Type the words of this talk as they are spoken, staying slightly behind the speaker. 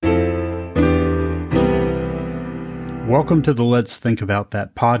Welcome to the Let's Think About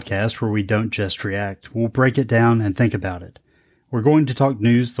That podcast, where we don't just react. We'll break it down and think about it. We're going to talk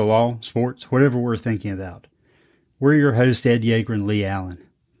news, the law, sports, whatever we're thinking about. We're your hosts, Ed Yeager and Lee Allen.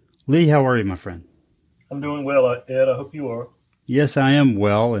 Lee, how are you, my friend? I'm doing well, Ed. I hope you are. Yes, I am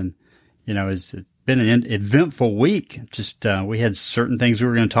well. And, it's been an eventful week. Just we had certain things we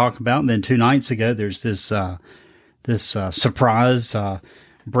were going to talk about. And then 2 nights ago, there's this surprise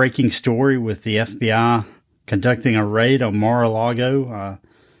breaking story with the FBI conducting a raid on Mar-a-Lago,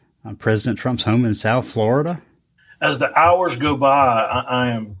 President Trump's home in South Florida. As the hours go by,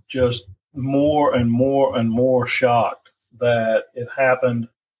 I am just more and more and more shocked that it happened.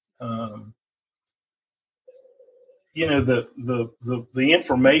 The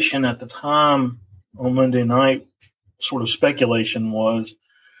information at the time on Monday night, sort of speculation, was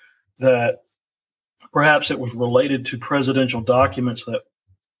that perhaps it was related to presidential documents that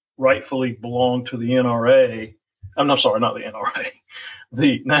rightfully belonged to the NRA. I'm sorry, not the NRA.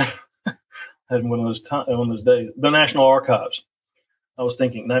 Had one of those days. The National Archives. I was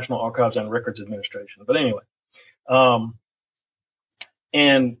thinking National Archives and Records Administration. But anyway,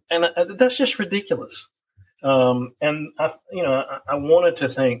 and that's just ridiculous. And I wanted to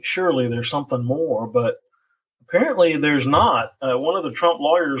think surely there's something more, but apparently there's not. One of the Trump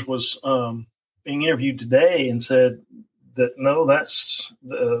lawyers was being interviewed today and said that no,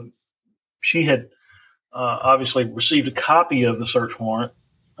 she had obviously received a copy of the search warrant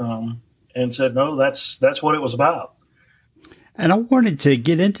and said no, that's what it was about. And I wanted to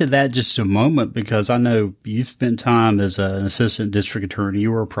get into that just a moment because I know you've spent time as an assistant district attorney.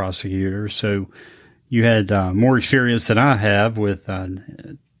 You were a prosecutor, so you had more experience than I have with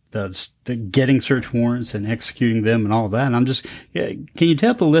the getting search warrants and executing them and all that. And can you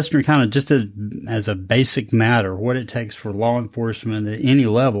tell the listener kind of just as a basic matter what it takes for law enforcement at any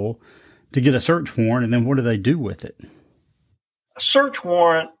level to get a search warrant, and then what do they do with it? A search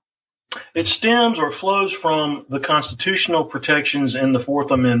warrant, it stems or flows from the constitutional protections in the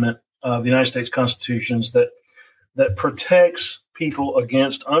Fourth Amendment of the United States Constitution that protects people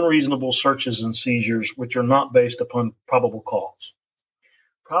against unreasonable searches and seizures which are not based upon probable cause.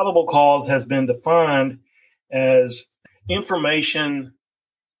 Probable cause has been defined as information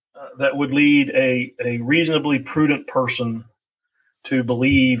that would lead a reasonably prudent person to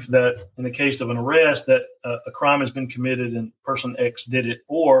believe that in the case of an arrest that a crime has been committed and person X did it,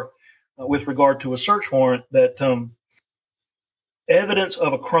 or with regard to a search warrant that evidence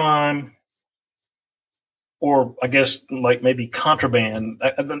of a crime, or I guess like maybe contraband,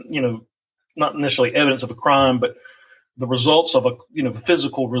 not necessarily evidence of a crime, but the results of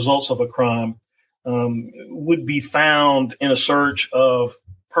physical results of a crime would be found in a search of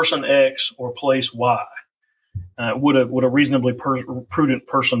person X or place Y. Would a reasonably prudent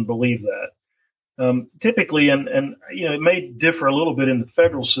person believe that? Typically, and it may differ a little bit in the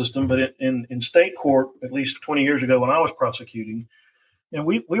federal system, but in state court, at least 20 years ago when I was prosecuting,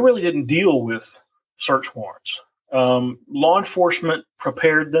 we really didn't deal with search warrants. Law enforcement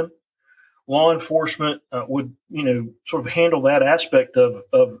prepared them. Law enforcement would, sort of handle that aspect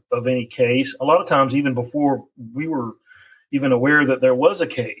of any case. A lot of times, even before we were even aware that there was a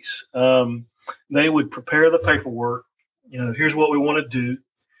case, they would prepare the paperwork. Here's what we want to do.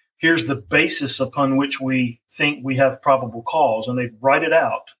 Here's the basis upon which we think we have probable cause, and they write it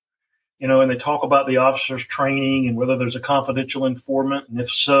out. And they talk about the officer's training and whether there's a confidential informant, and if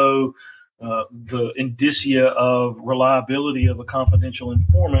so, the indicia of reliability of a confidential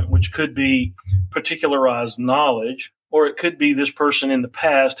informant, which could be particularized knowledge, or it could be this person in the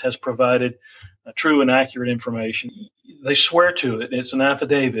past has provided true and accurate information. They swear to it. It's an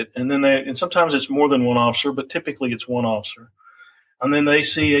affidavit. And then and sometimes it's more than one officer, but typically it's one officer. And then they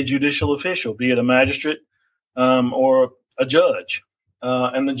see a judicial official, be it a magistrate or a judge.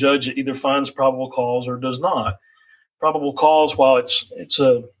 And the judge either finds probable cause or does not. Probable cause, while it's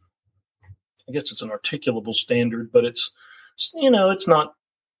I guess it's an articulable standard, but it's not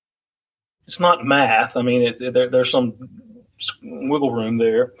math. I mean, there's some wiggle room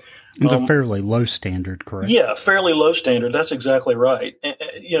there. It's a fairly low standard, correct? Yeah, fairly low standard. That's exactly right.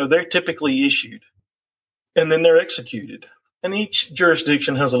 They're typically issued, and then they're executed. And each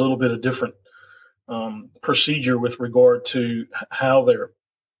jurisdiction has a little bit of different procedure with regard to how they're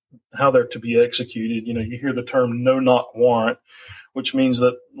to be executed. You hear the term no-knock warrant, which means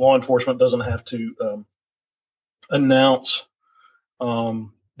that law enforcement doesn't have to announce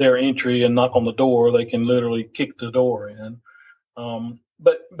their entry and knock on the door. They can literally kick the door in.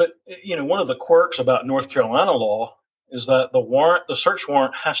 But one of the quirks about North Carolina law is that the search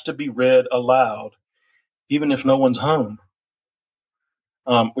warrant has to be read aloud, even if no one's home,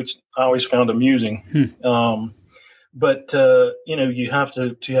 which I always found amusing. But you have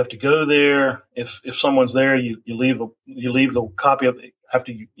to go there. If someone's there, you leave the copy of it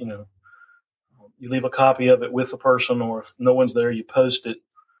after you leave a copy of it with the person, or if no one's there, you post it.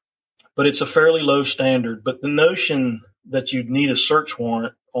 But it's a fairly low standard. But the notion that you'd need a search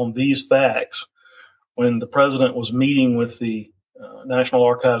warrant on these facts, when the president was meeting with the National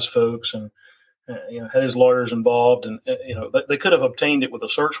Archives folks and had his lawyers involved, and they could have obtained it with a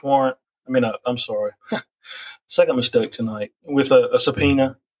search warrant. I mean, I'm sorry, second mistake tonight, with a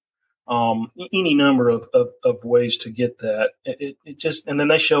subpoena. Any number of ways to get that. It just, and then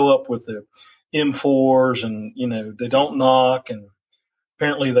they show up with the M4s, and they don't knock, and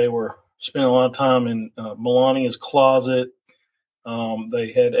apparently they were spending a lot of time in Melania's closet.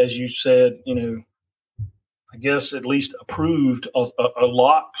 They had, as you said, I guess at least approved a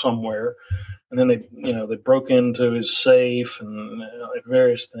lock somewhere, and then they broke into his safe and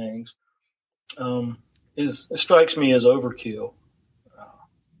various things. It strikes me as overkill.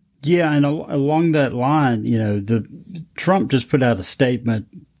 Yeah, and along that line, Trump just put out a statement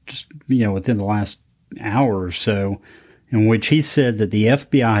within the last hour or so, in which he said that the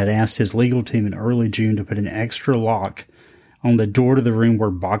FBI had asked his legal team in early June to put an extra lock on the door to the room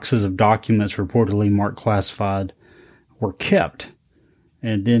where boxes of documents reportedly marked classified were kept.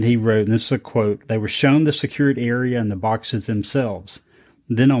 And then he wrote, and this is a quote, "They were shown the secured area and the boxes themselves.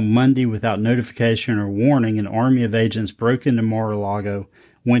 Then on Monday, without notification or warning, an army of agents broke into Mar-a-Lago,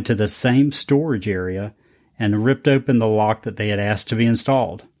 went to the same storage area, and ripped open the lock that they had asked to be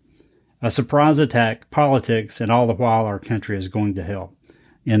installed. A surprise attack, politics, and all the while our country is going to hell."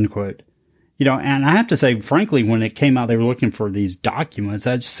 End quote. And I have to say, frankly, when it came out they were looking for these documents,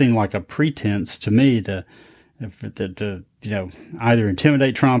 that just seemed like a pretense to me to either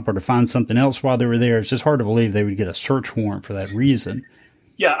intimidate Trump or to find something else while they were there. It's just hard to believe they would get a search warrant for that reason.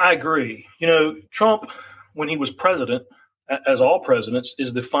 Yeah, I agree. Trump, when he was president, as all presidents,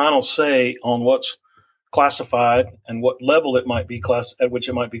 is the final say on what's classified and what level it might be at which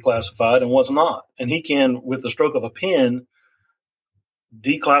it might be classified and what's not. And he can, with the stroke of a pen,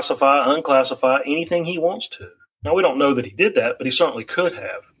 declassify, unclassify anything he wants to. Now, we don't know that he did that, but he certainly could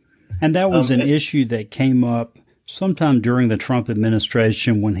have. And that was an issue that came up sometime during the Trump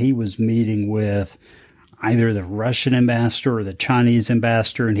administration when he was meeting with either the Russian ambassador or the Chinese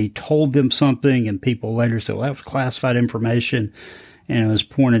ambassador, and he told them something, and people later said, well, that was classified information. And it was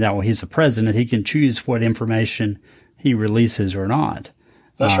pointed out, well, he's the president. He can choose what information he releases or not.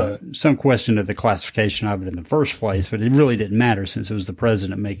 That's right. Some question of the classification of it in the first place, but it really didn't matter since it was the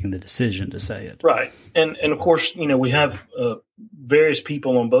president making the decision to say it. Right. And of course, we have various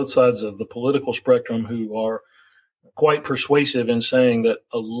people on both sides of the political spectrum who are quite persuasive in saying that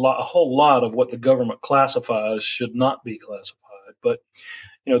a whole lot of what the government classifies should not be classified. But,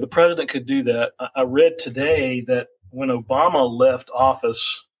 the president could do that. I read today that when Obama left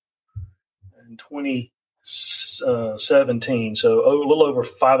office in 2017, so a little over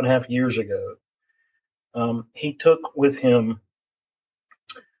 5.5 years ago, he took with him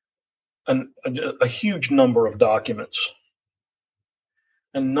a huge number of documents.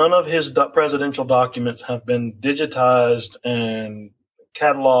 And none of his presidential documents have been digitized and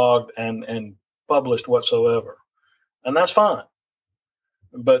cataloged and published whatsoever. And that's fine.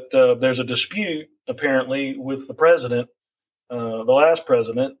 But there's a dispute, apparently, with the president, the last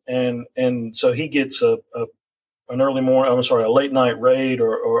president, and so he gets a late night raid,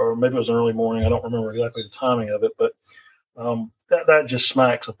 or maybe it was an early morning. I don't remember exactly the timing of it, but that just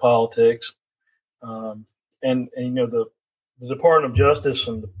smacks of politics. The Department of Justice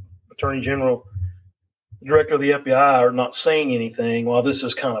and the Attorney General, the Director of the FBI are not saying anything while this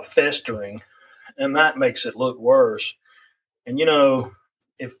is kind of festering, and that makes it look worse. And,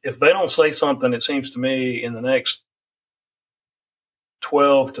 if they don't say something, it seems to me, in the next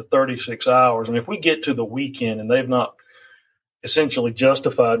 12 to 36 hours, and if we get to the weekend and they've not essentially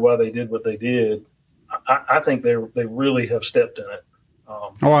justified why they did what they did, I think they really have stepped in it.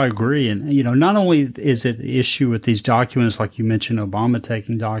 I agree. And, not only is it the issue with these documents, like you mentioned, Obama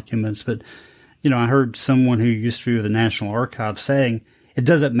taking documents, but, I heard someone who used to be with the National Archives saying it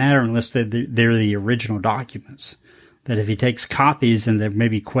doesn't matter unless they're the original documents, that if he takes copies, then there may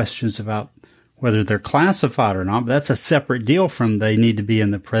be questions about whether they're classified or not. But that's a separate deal from they need to be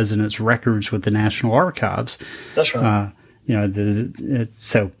in the president's records with the National Archives. That's right.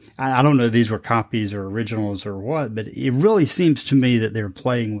 So I don't know if these were copies or originals or what, but it really seems to me that they're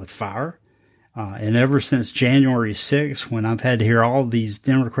playing with fire. And ever since January 6th, when I've had to hear all these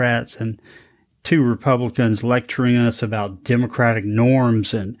Democrats and 2 Republicans lecturing us about democratic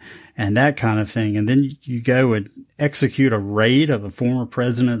norms and that kind of thing, and then you go and execute a raid of a former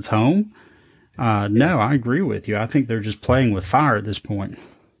president's home, No, I agree with you. I think they're just playing with fire at this point.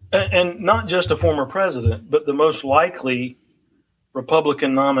 And not just a former president, but the most likely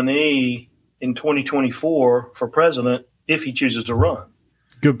Republican nominee in 2024 for president if he chooses to run.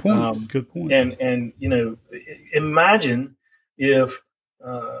 Good point. Good point. And imagine if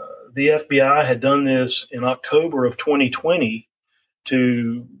the FBI had done this in October of 2020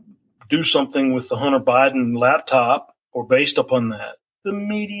 to do something with the Hunter Biden laptop or based upon that. The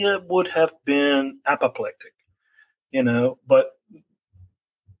media would have been apoplectic, but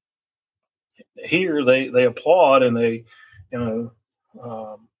here they applaud and they,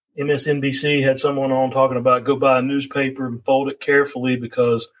 MSNBC had someone on talking about go buy a newspaper and fold it carefully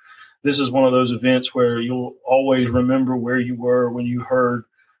because this is one of those events where you'll always remember where you were when you heard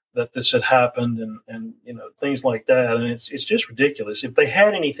that this had happened and things like that. And it's just ridiculous. If they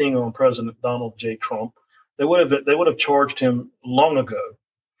had anything on President Donald J. Trump, they would have charged him long ago,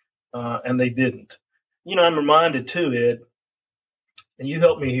 and they didn't. I'm reminded too, Ed, and you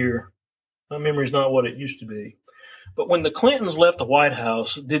help me here. My memory's not what it used to be. But when the Clintons left the White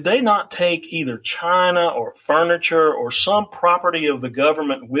House, did they not take either china or furniture or some property of the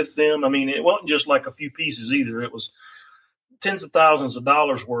government with them? I mean, it wasn't just like a few pieces either. It was tens of thousands of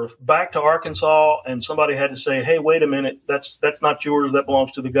dollars worth back to Arkansas, and somebody had to say, hey, wait a minute, that's not yours, that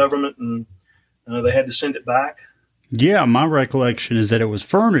belongs to the government, and they had to send it back. Yeah, my recollection is that it was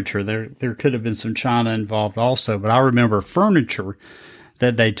furniture. There could have been some china involved also, but I remember furniture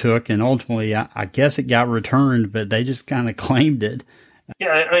that they took, and ultimately, I guess it got returned, but they just kind of claimed it.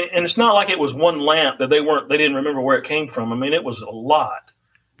 Yeah, and it's not like it was one lamp that they didn't remember where it came from. I mean, it was a lot.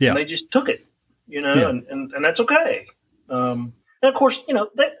 Yeah. And they just took it, yeah. and that's okay. And of course,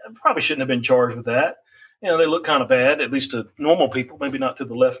 they probably shouldn't have been charged with that. They look kind of bad, at least to normal people, maybe not to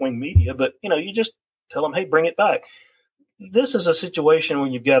the left-wing media, but, you just tell them, hey, bring it back. This is a situation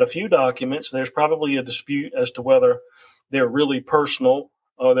when you've got a few documents. There's probably a dispute as to whether they're really personal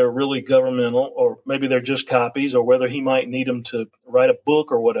or they're really governmental, or maybe they're just copies, or whether he might need them to write a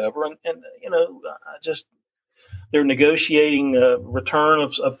book or whatever. And they're negotiating a return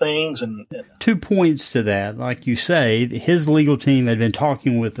of things. And 2 points to that. Like you say, his legal team had been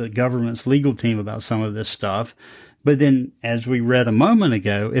talking with the government's legal team about some of this stuff. But then, as we read a moment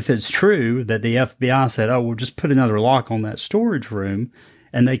ago, if it's true that the FBI said, oh, we'll just put another lock on that storage room,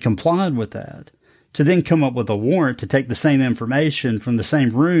 and they complied with that, to then come up with a warrant to take the same information from the same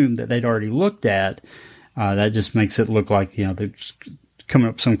room that they'd already looked at, that just makes it look like, they're just coming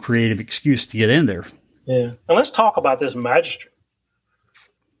up with some creative excuse to get in there. Yeah. And let's talk about this magistrate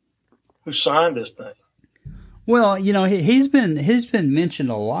who signed this thing. Well, he's been mentioned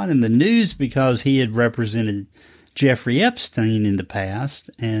a lot in the news because he had represented Jeffrey Epstein in the past.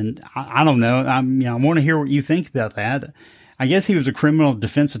 And I don't know. I want to hear what you think about that. I guess he was a criminal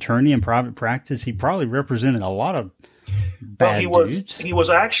defense attorney in private practice. He probably represented a lot of bad dudes. He was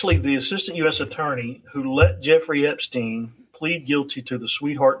actually the assistant U.S. attorney who let Jeffrey Epstein plead guilty to the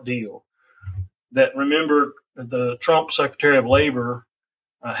sweetheart deal that, remember, the Trump Secretary of Labor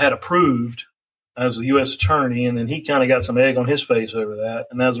had approved as the U.S. attorney, and then he kind of got some egg on his face over that.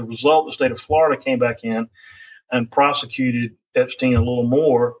 And as a result, the state of Florida came back in and prosecuted Epstein a little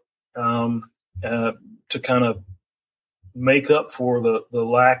more to kind of make up for the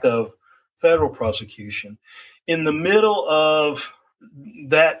lack of federal prosecution. In the middle of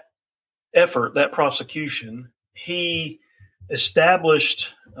that effort, that prosecution, he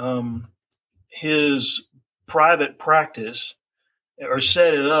established his private practice, or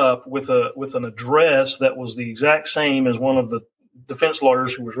set it up with an address that was the exact same as one of the defense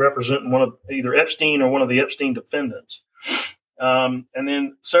lawyers who was representing one of either Epstein or one of the Epstein defendants. And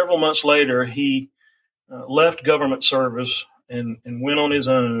then several months later, he left government service and went on his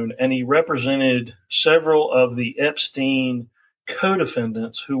own, and he represented several of the Epstein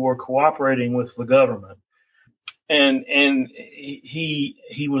co-defendants who were cooperating with the government. And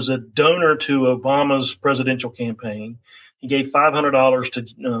he was a donor to Obama's presidential campaign. He gave $500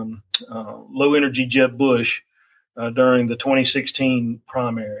 to low energy Jeb Bush during the 2016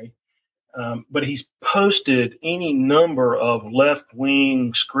 primary. But he's posted any number of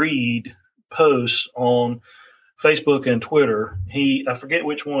left-wing screed posts on Facebook and Twitter. I forget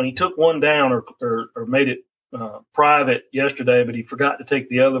which one. He took one down or made it private yesterday, but he forgot to take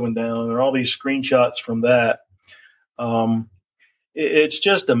the other one down. There are all these screenshots from that. It's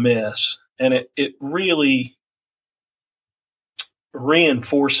just a mess, and it really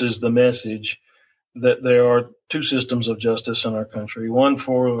reinforces the message that there are two systems of justice in our country, one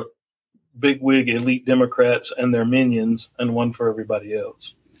for bigwig elite Democrats and their minions, and one for everybody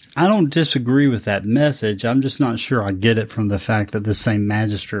else. I don't disagree with that message. I'm just not sure I get it from the fact that the same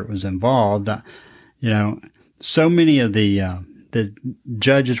magistrate was involved. So many of the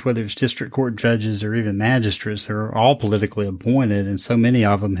judges, whether it's district court judges or even magistrates, they're all politically appointed, and so many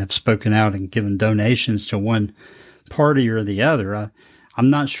of them have spoken out and given donations to one party or the other. I'm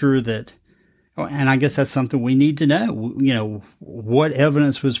not sure that, and I guess that's something we need to know. What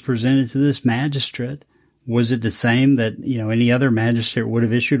evidence was presented to this magistrate? Was it the same that, any other magistrate would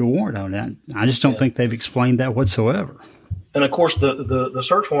have issued a warrant on that? I just don't think they've explained that whatsoever. And of course, the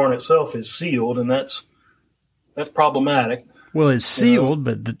search warrant itself is sealed, and that's problematic. Well, it's sealed,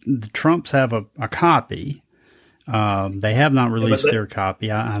 but the Trumps have a copy. They have not released their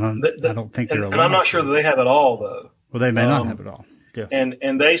copy. I don't think they're allowed. And I'm not sure that they have it all, though. Well, they may not have it all. Yeah.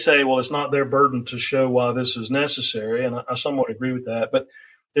 And they say, well, it's not their burden to show why this is necessary, and I somewhat agree with that. But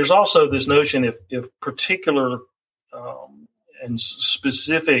there's also this notion if particular and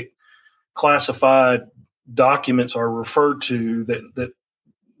specific classified documents are referred to, that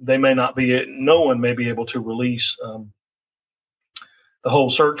they may not be, no one may be able to release the whole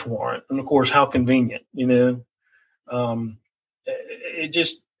search warrant. And of course, how convenient, it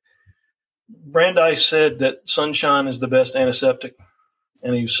just, Brandeis said that sunshine is the best antiseptic,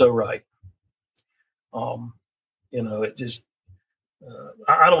 and he was so right. It just,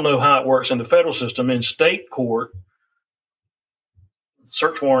 I don't know how it works in the federal system. In state court,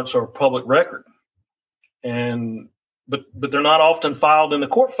 search warrants are public record, but they're not often filed in the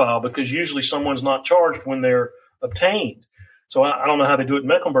court file because usually someone's not charged when they're obtained. So I don't know how they do it in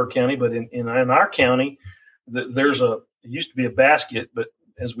Mecklenburg County, but in our county, it used to be a basket, but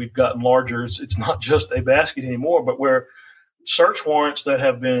as we've gotten larger, it's not just a basket anymore, but where search warrants that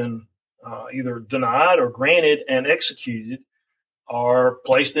have been either denied or granted and executed are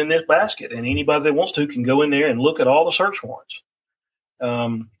placed in this basket, and anybody that wants to can go in there and look at all the search warrants.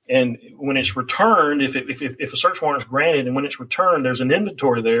 And when it's returned, if a search warrant is granted and when it's returned, there's an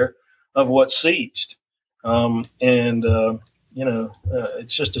inventory there of what's seized. It's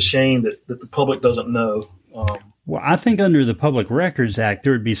just a shame that the public doesn't know. Well, I think under the Public Records Act,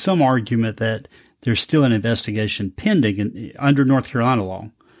 there would be some argument that there's still an investigation pending under North Carolina law.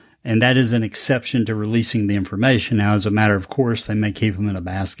 And that is an exception to releasing the information. Now, as a matter of course, they may keep them in a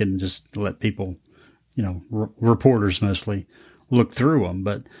basket and just let people, reporters mostly, look through them.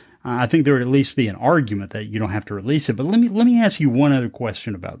 But I think there would at least be an argument that you don't have to release it. But let me ask you one other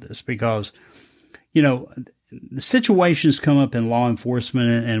question about this, because, the situations come up in law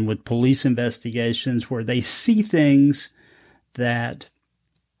enforcement and with police investigations where they see things that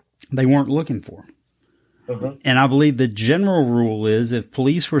they weren't looking for. Mm-hmm. And I believe the general rule is if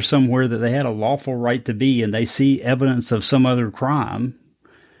police were somewhere that they had a lawful right to be and they see evidence of some other crime,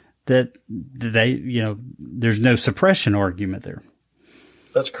 that there's no suppression argument there.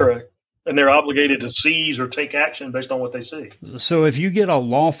 That's correct. And they're obligated to seize or take action based on what they see. So if you get a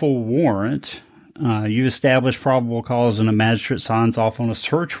lawful warrant, you establish probable cause and a magistrate signs off on a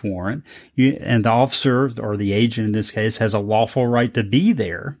search warrant, and the officer or the agent in this case has a lawful right to be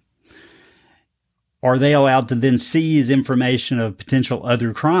there. Are they allowed to then seize information of potential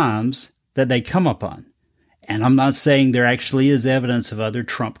other crimes that they come upon? And I'm not saying there actually is evidence of other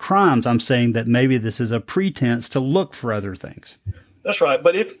Trump crimes. I'm saying that maybe this is a pretense to look for other things. That's right.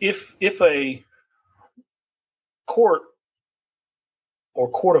 But if a court or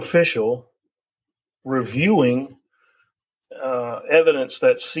court official reviewing evidence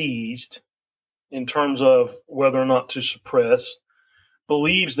that's seized in terms of whether or not to suppress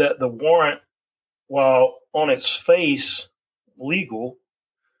believes that the warrant, while on its face legal,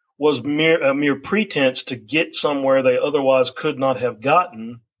 was a mere pretense to get somewhere they otherwise could not have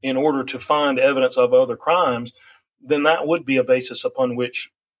gotten in order to find evidence of other crimes, then that would be a basis upon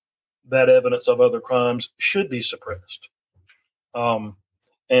which that evidence of other crimes should be suppressed. And,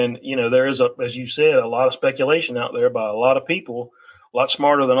 there is, as you said, a lot of speculation out there by a lot of people, a lot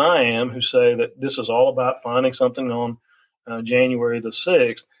smarter than I am, who say that this is all about finding something on January the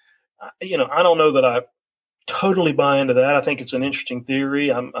 6th. I don't know that I totally buy into that. I think it's an interesting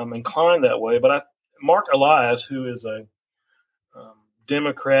theory. I'm inclined that way. But Mark Elias, who is a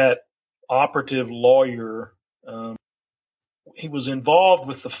Democrat operative lawyer, he was involved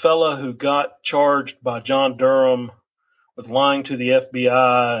with the fella who got charged by John Durham with lying to the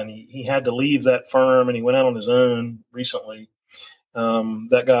FBI, and he had to leave that firm, and he went out on his own recently.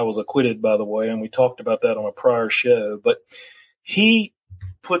 That guy was acquitted, by the way, and we talked about that on a prior show. But he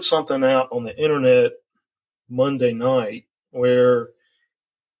put something out on the internet Monday night where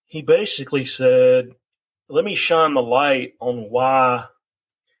he basically said, let me shine the light on why,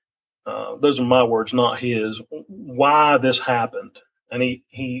 those are my words, not his, why this happened. and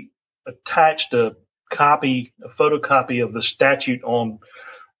he attached a photocopy of the statute on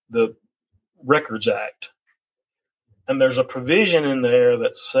the Records Act. And there's a provision in there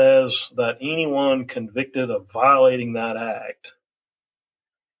that says that anyone convicted of violating that act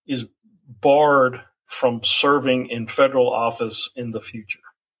is barred from serving in federal office in the future.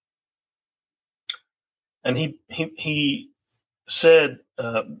 And he said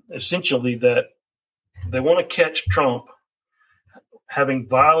essentially that they want to catch Trump having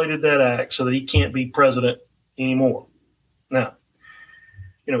violated that act so that he can't be president anymore. Now,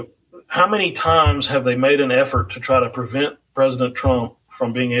 how many times have they made an effort to try to prevent President Trump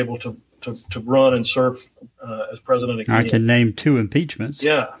from being able to run and serve as president again? I can name 2 impeachments.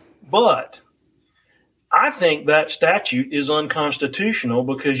 Yeah, but I think that statute is unconstitutional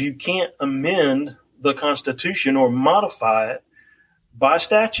because you can't amend the Constitution or modify it by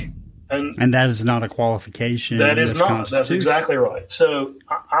statute. And that is not a qualification. That is not. That's exactly right. So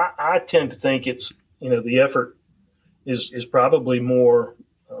I tend to think it's, the effort is probably more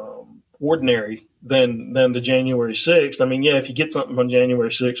ordinary than the January 6th. I mean, yeah, if you get something on January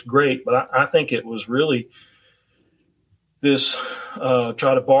 6th, great. But I think it was really this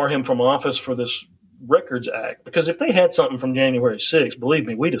try to bar him from office for this Records Act. Because if they had something from January 6th, believe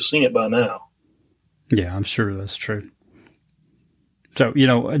me, we'd have seen it by now. Yeah, I'm sure that's true. So,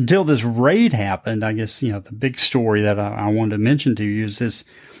 until this raid happened, I guess, the big story that I wanted to mention to you is this,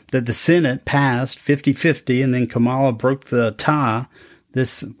 that the Senate passed 50-50 and then Kamala broke the tie.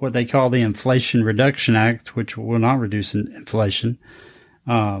 This, what they call the Inflation Reduction Act, which will not reduce inflation,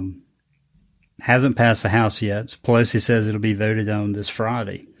 hasn't passed the House yet. Pelosi says it'll be voted on this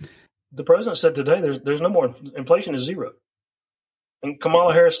Friday. The president said today there's no more inflation is zero. And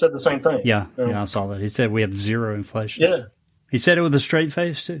Kamala Harris said the same thing. Yeah, I saw that. He said we have zero inflation. Yeah. He said it with a straight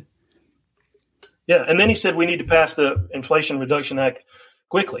face, too. Yeah, and then he said we need to pass the Inflation Reduction Act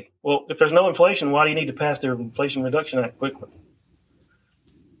quickly. Well, if there's no inflation, why do you need to pass the Inflation Reduction Act quickly?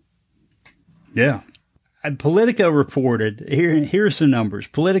 Yeah. And Politico reported, here's some numbers.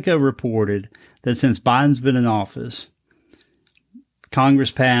 Politico reported that since Biden's been in office,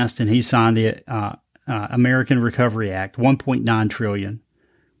 Congress passed and he signed the American Recovery Act, $1.9 trillion.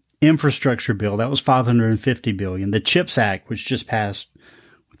 Infrastructure bill, that was $550 billion. The CHIPS Act, which just passed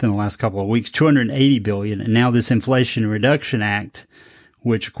within the last couple of weeks, $280 billion. And now this Inflation Reduction Act,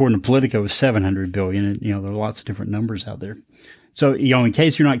 which according to Politico is $700 billion. And, there are lots of different numbers out there. So, in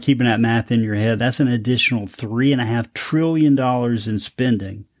case you're not keeping that math in your head, that's an additional $3.5 trillion in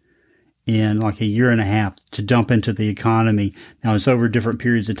spending in like a year and a half to dump into the economy. Now, it's over different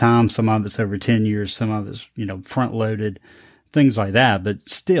periods of time. Some of it's over 10 years. Some of it's, front loaded, things like that. But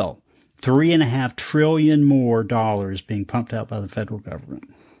still, $3.5 trillion more dollars being pumped out by the federal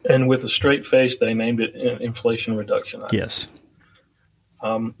government. And with a straight face, they named it Inflation Reduction Act. Yes.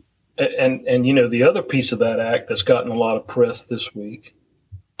 And the other piece of that act that's gotten a lot of press this week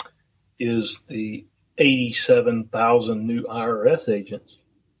is the 87,000 new IRS agents.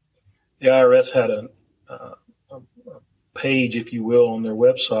 The IRS had a page, if you will, on their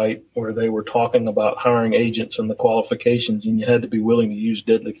website where they were talking about hiring agents and the qualifications, and you had to be willing to use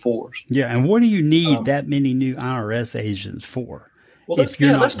deadly force. Yeah, and what do you need that many new IRS agents for? Well, if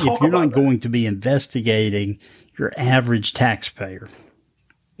you're not going to be investigating your average taxpayer.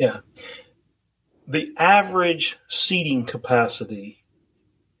 Yeah. The average seating capacity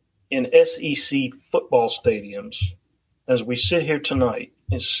in SEC football stadiums, as we sit here tonight,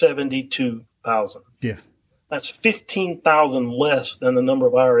 is 72,000. Yeah. That's 15,000 less than the number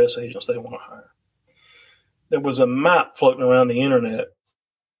of IRS agents they want to hire. There was a map floating around the internet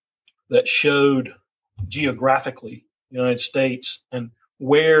that showed geographically the United States and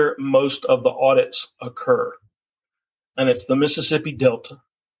where most of the audits occur. And it's the Mississippi Delta.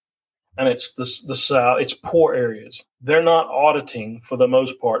 And it's the South. It's poor areas. They're not auditing, for the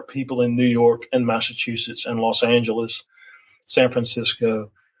most part, people in New York and Massachusetts and Los Angeles, San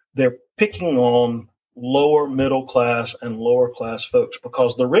Francisco. They're picking on lower middle class and lower class folks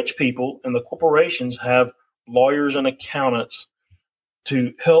because the rich people and the corporations have lawyers and accountants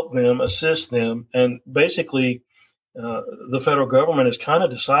to help them, assist them. And basically, the federal government has kind of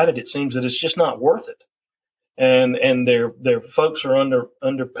decided, it seems, that it's just not worth it. And their folks are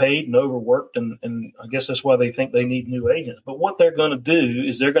underpaid and overworked, and I guess that's why they think they need new agents. But what they're going to do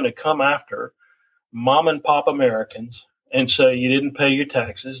is they're going to come after mom and pop Americans and say you didn't pay your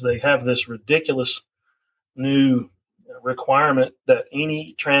taxes. They have this ridiculous new requirement that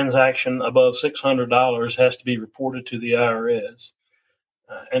any transaction above $600 has to be reported to the IRS.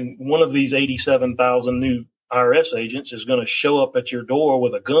 And one of these 87,000 new IRS agents is going to show up at your door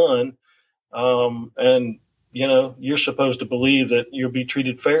with a gun and you're supposed to believe that you'll be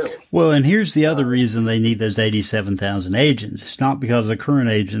treated fairly. Well, and here's the other reason they need those 87,000 agents. It's not because the current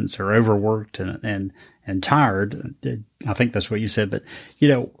agents are overworked and tired. I think that's what you said, but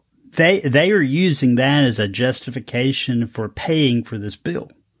they are using that as a justification for paying for this bill.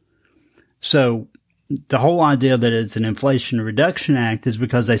 So the whole idea that it's an Inflation Reduction Act is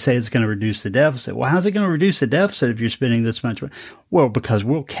because they say it's going to reduce the deficit. Well, how's it going to reduce the deficit if you're spending this much money? Well, because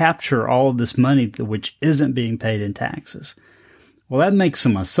we'll capture all of this money which isn't being paid in taxes. Well, that makes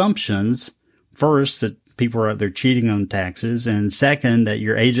some assumptions. First, that people are out there cheating on taxes, and second, that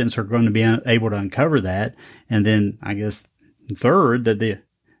your agents are going to be able to uncover that. And then, I guess, third, that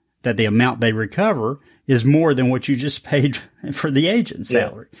the amount they recover is more than what you just paid for the agent's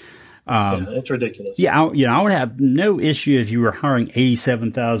salary. It's ridiculous. Yeah, I would have no issue if you were hiring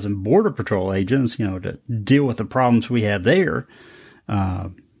 87,000 Border Patrol agents, to deal with the problems we have there.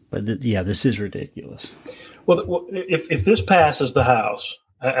 But this is ridiculous. Well, if this passes the House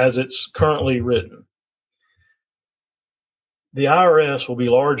as it's currently written, the IRS will be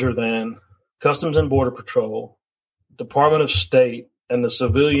larger than Customs and Border Patrol, Department of State, and the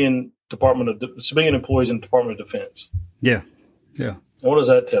civilian employees in the Department of Defense. Yeah. What does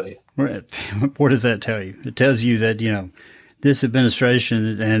that tell you? What does that tell you? It tells you that, this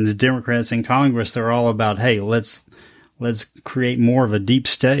administration and the Democrats in Congress, they're all about, hey, let's create more of a deep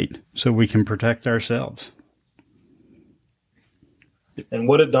state so we can protect ourselves. And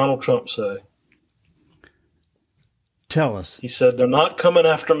what did Donald Trump say? Tell us. He said, they're not coming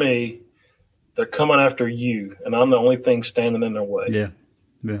after me. They're coming after you. And I'm the only thing standing in their way.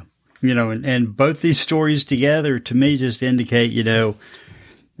 Yeah. And both these stories together, to me, just indicate,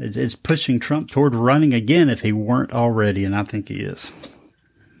 it's pushing Trump toward running again if he weren't already, and I think he is.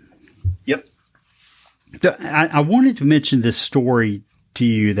 Yep. I wanted to mention this story to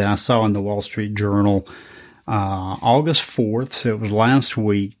you that I saw in the Wall Street Journal August 4th, so it was last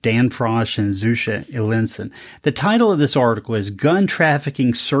week, Dan Frosch and Zusha Elinson. The title of this article is Gun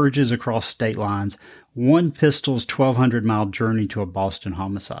Trafficking Surges Across State Lines, One Pistol's 1,200-Mile Journey to a Boston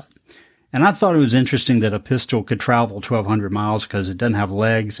Homicide. And I thought it was interesting that a pistol could travel 1,200 miles because it doesn't have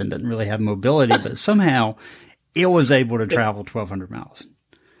legs and doesn't really have mobility, but somehow it was able to travel 1,200 miles.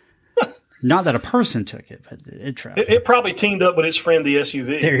 Not that a person took it, but it traveled. It probably teamed up with its friend, the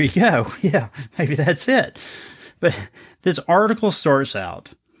SUV. There you go. Yeah, maybe that's it. But this article starts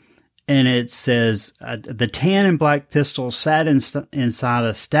out, and it says, the tan and black pistol sat inside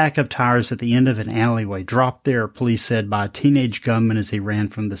a stack of tires at the end of an alleyway, dropped there, police said, by a teenage gunman as he ran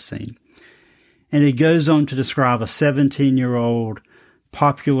from the scene. And it goes on to describe a 17-year-old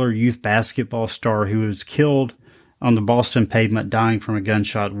popular youth basketball star who was killed on the Boston pavement, dying from a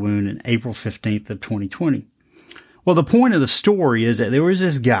gunshot wound on April 15th of 2020. Well, the point of the story is that there was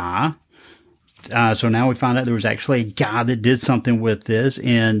this guy. So now we find out there was actually a guy that did something with this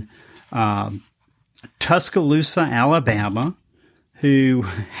in Tuscaloosa, Alabama, who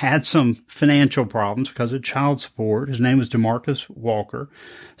had some financial problems because of child support. His name was DeMarcus Walker.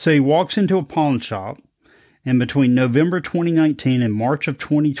 So he walks into a pawn shop, and between November 2019 and March of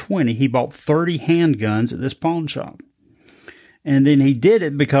 2020, he bought 30 handguns at this pawn shop. And then he did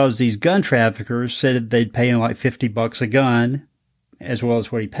it because these gun traffickers said they'd pay him like $50 a gun, as well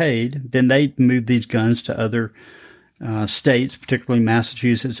as what he paid. Then they moved these guns to other states, particularly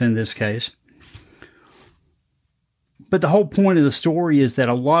Massachusetts in this case. But the whole point of the story is that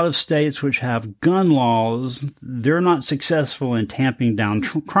a lot of states which have gun laws, they're not successful in tamping down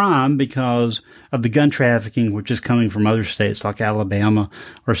crime because of the gun trafficking, which is coming from other states like Alabama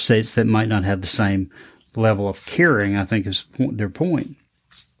or states that might not have the same level of caring, I think is their point.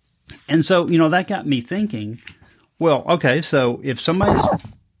 And so, that got me thinking, well, okay, so if somebody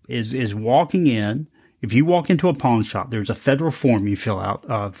is walking in, if you walk into a pawn shop, there's a federal form you fill out,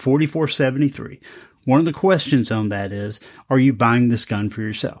 4473. One of the questions on that is, are you buying this gun for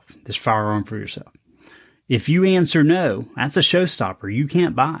yourself, this firearm for yourself? If you answer no, that's a showstopper. You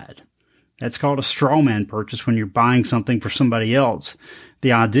can't buy it. That's called a straw man purchase when you're buying something for somebody else.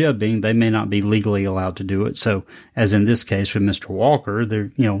 The idea being they may not be legally allowed to do it. So, as in this case with Mr. Walker,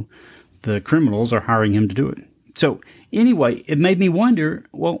 the criminals are hiring him to do it. So, anyway, it made me wonder,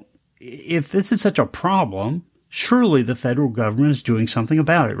 well, if this is such a problem, surely the federal government is doing something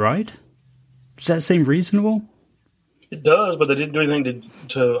about it, right? Does that seem reasonable? It does, but they didn't do anything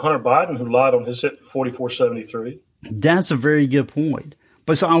to Hunter Biden, who lied on his 4473. That's a very good point.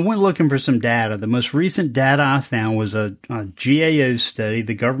 But so I went looking for some data. The most recent data I found was a GAO study,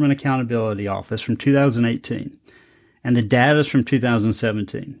 the Government Accountability Office, from 2018. And the data is from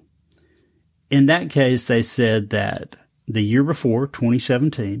 2017. In that case, they said that the year before,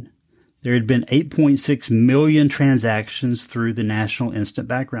 2017, there had been 8.6 million transactions through the National Instant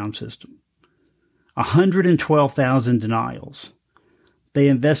Background System, 112,000 denials. They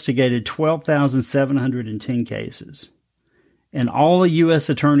investigated 12,710 cases. And all the U.S.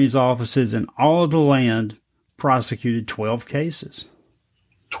 attorney's offices in all of the land prosecuted 12 cases.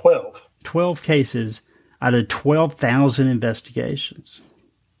 12? 12 cases out of 12,000 investigations.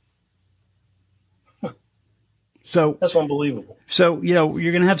 So that's unbelievable. So,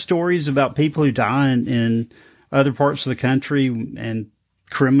 you're going to have stories about people who die in other parts of the country and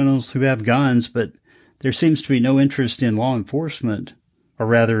criminals who have guns, but there seems to be no interest in law enforcement, or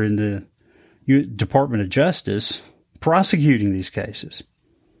rather in the Department of Justice, prosecuting these cases.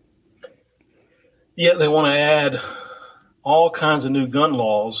 Yet they want to add all kinds of new gun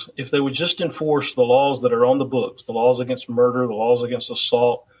laws. If they would just enforce the laws that are on the books, the laws against murder, the laws against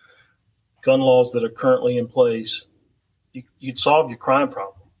assault, gun laws that are currently in place, you'd solve your crime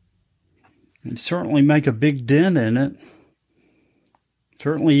problem. And certainly make a big dent in it.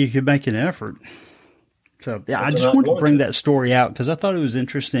 Certainly you could make an effort. So, yeah, I just wanted to bring that story out because I thought it was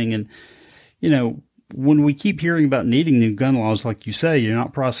interesting. And, when we keep hearing about needing new gun laws, like you say, you're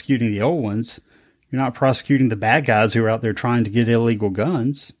not prosecuting the old ones. You're not prosecuting the bad guys who are out there trying to get illegal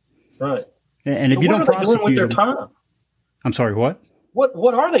guns. Right. And if you don't prosecute them, what are they doing with their time? I'm sorry, what?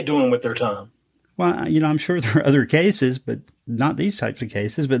 What are they doing with their time? Well, I'm sure there are other cases, but not these types of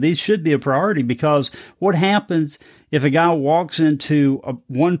cases. But these should be a priority because what happens if a guy walks into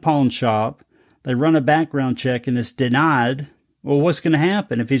one pawn shop, they run a background check, and it's denied? Well, what's going to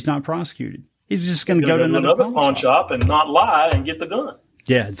happen if he's not prosecuted? He's just going to go to another pawn shop and not lie and get the gun.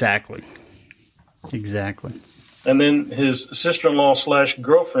 Yeah, exactly. Exactly. And then his sister-in-law /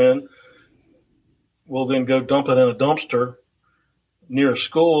 girlfriend will then go dump it in a dumpster near a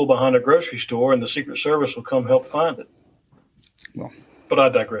school behind a grocery store, and the Secret Service will come help find it. Well, but I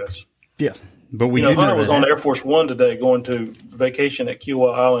digress. Yeah, but we do know Hunter was on Air Force One today going to vacation at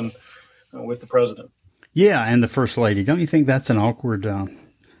Kiowa Island with the president. Yeah, and the First Lady. Don't you think that's an awkward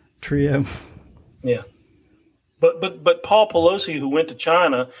trio? Yeah. But Paul Pelosi, who went to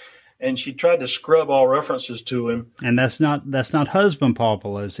China, and she tried to scrub all references to him. And that's not husband Paul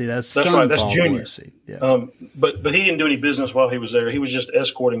Pelosi. That's son right. That's Paul Junior. Pelosi. Yeah. But he didn't do any business while he was there. He was just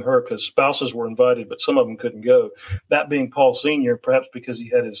escorting her because spouses were invited, but some of them couldn't go. That being Paul Sr., perhaps because he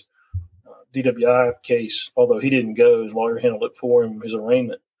had his DWI case, although he didn't go. His lawyer handled it for him, his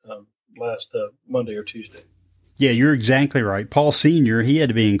arraignment last Monday or Tuesday. Yeah, you're exactly right. Paul Sr., he had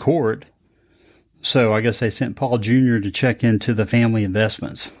to be in court. So I guess they sent Paul Jr. to check into the family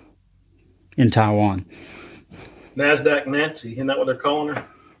investments in Taiwan. NASDAQ Nancy, isn't that what they're calling her?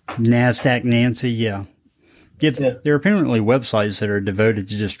 NASDAQ Nancy, yeah. There are apparently websites that are devoted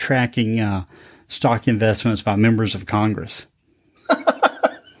to just tracking stock investments by members of Congress.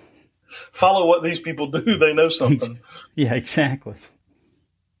 Follow what these people do. They know something. Yeah, exactly.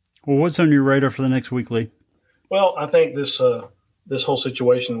 Well, what's on your radar for the next week, Lee? Well, I think this whole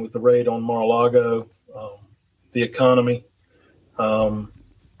situation with the raid on Mar-a-Lago, the economy,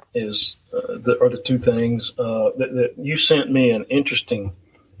 is are the two things that you sent me an interesting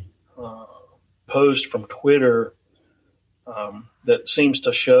post from Twitter that seems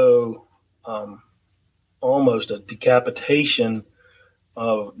to show almost a decapitation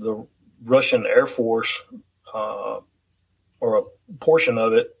of the Russian Air Force or a portion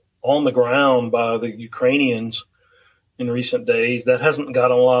of it on the ground by the Ukrainians in recent days. That hasn't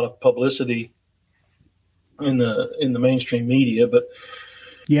gotten a lot of publicity in the mainstream media, but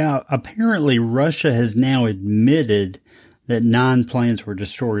yeah, apparently Russia has now admitted that 9 planes were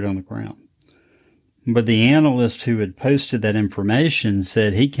destroyed on the ground. But the analyst who had posted that information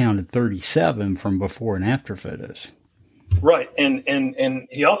said he counted 37 from before and after photos. Right. And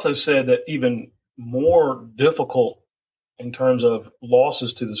he also said that even more difficult in terms of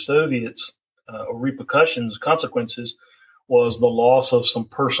losses to the Soviets or repercussions, consequences, was the loss of some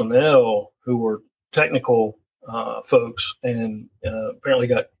personnel who were technical folks and apparently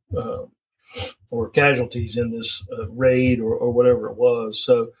got or casualties in this raid or whatever it was.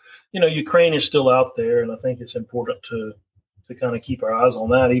 So, Ukraine is still out there, and I think it's important to kind of keep our eyes on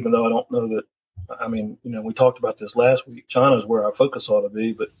that, even though I don't know that. I mean, we talked about this last week. China is where our focus ought to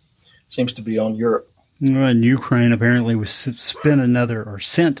be, but it seems to be on Europe. And Ukraine apparently was sent another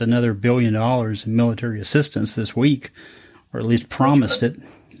 $1 billion in military assistance this week, or at least promised it.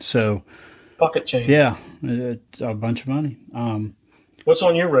 So, pocket change. Yeah, it's a bunch of money. What's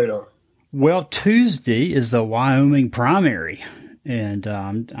on your radar? Well, Tuesday is the Wyoming primary, and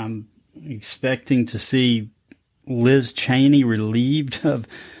I'm expecting to see Liz Cheney relieved of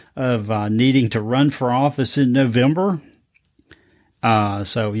needing to run for office in November.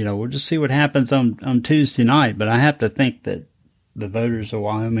 So, we'll just see what happens on Tuesday night. But I have to think that the voters of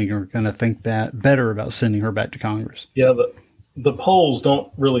Wyoming are going to think that better about sending her back to Congress. Yeah, the polls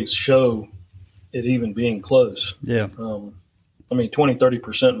don't really show it even being close. Yeah.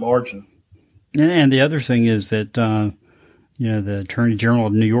 20-30% margin. And the other thing is that, the Attorney General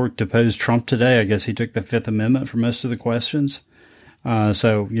of New York deposed Trump today. I guess he took the Fifth Amendment for most of the questions.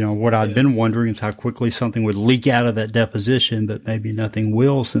 So, what I'd been wondering is how quickly something would leak out of that deposition, but maybe nothing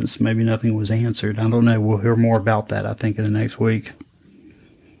will, since maybe nothing was answered. I don't know. We'll hear more about that, I think, in the next week.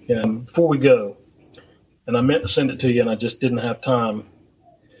 Yeah, and before we go, and I meant to send it to you and I just didn't have time,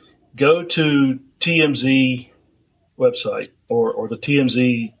 go to TMZ website or the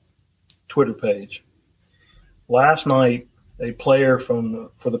TMZ Twitter page. Last night, a player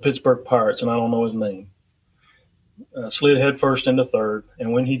for the Pittsburgh Pirates, and I don't know his name, slid headfirst into third,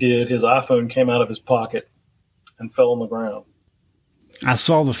 and when he did, his iPhone came out of his pocket and fell on the ground. I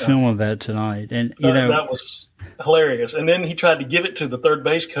saw the film of that tonight, and that was hilarious. And then he tried to give it to the third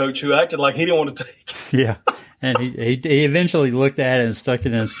base coach, who acted like he didn't want to take it. Yeah, and he eventually looked at it and stuck it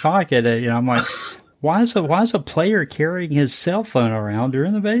in his pocket. And I'm like, why is a player carrying his cell phone around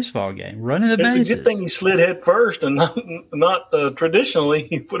during the baseball game, running the bases? It's a good thing he slid head first, and not traditionally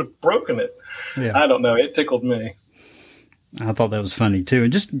he would have broken it. Yeah. I don't know. It tickled me. I thought that was funny too.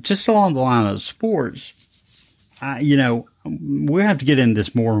 And just along the line of sports, we'll have to get into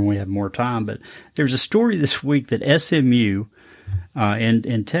this more when we have more time, but there's a story this week that SMU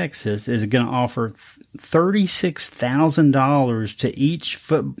in Texas is going to offer $36,000 to each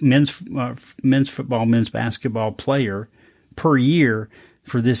men's football, men's basketball player per year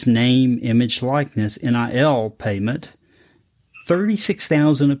for this name, image, likeness, NIL payment,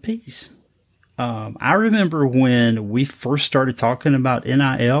 $36,000 apiece. I remember when we first started talking about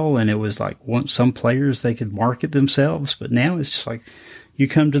NIL, and it was like some players, they could market themselves, but now it's just like you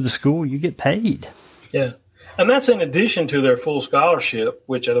come to the school, you get paid. Yeah. And that's in addition to their full scholarship,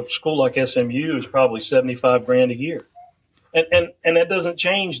 which at a school like SMU is probably $75,000 a year. And that doesn't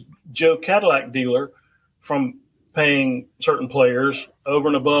change Joe Cadillac dealer from paying certain players over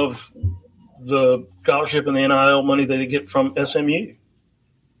and above the scholarship and the NIL money that they get from SMU.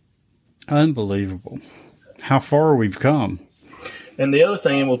 Unbelievable. How far we've come. And the other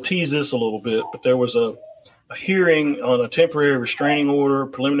thing, and we'll tease this a little bit, but there was a hearing on a temporary restraining order,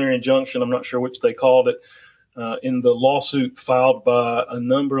 preliminary injunction, I'm not sure which they called it, in the lawsuit filed by a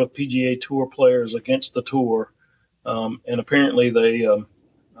number of PGA Tour players against the tour. And apparently the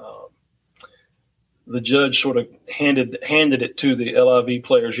judge sort of handed it to the LIV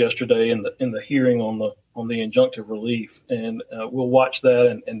players yesterday in the hearing on the injunctive relief. And we'll watch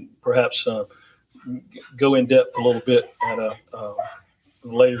that and perhaps go in depth a little bit at a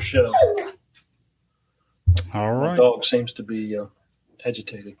later show. All right. My dog seems to be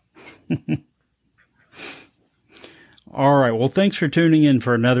agitated. All right. Well, thanks for tuning in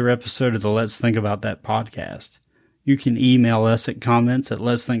for another episode of the Let's Think About That podcast. You can email us at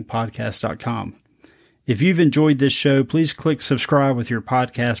comments@letsthinkpodcast.com. If you've enjoyed this show, please click subscribe with your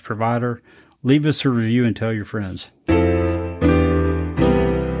podcast provider. Leave us a review and tell your friends.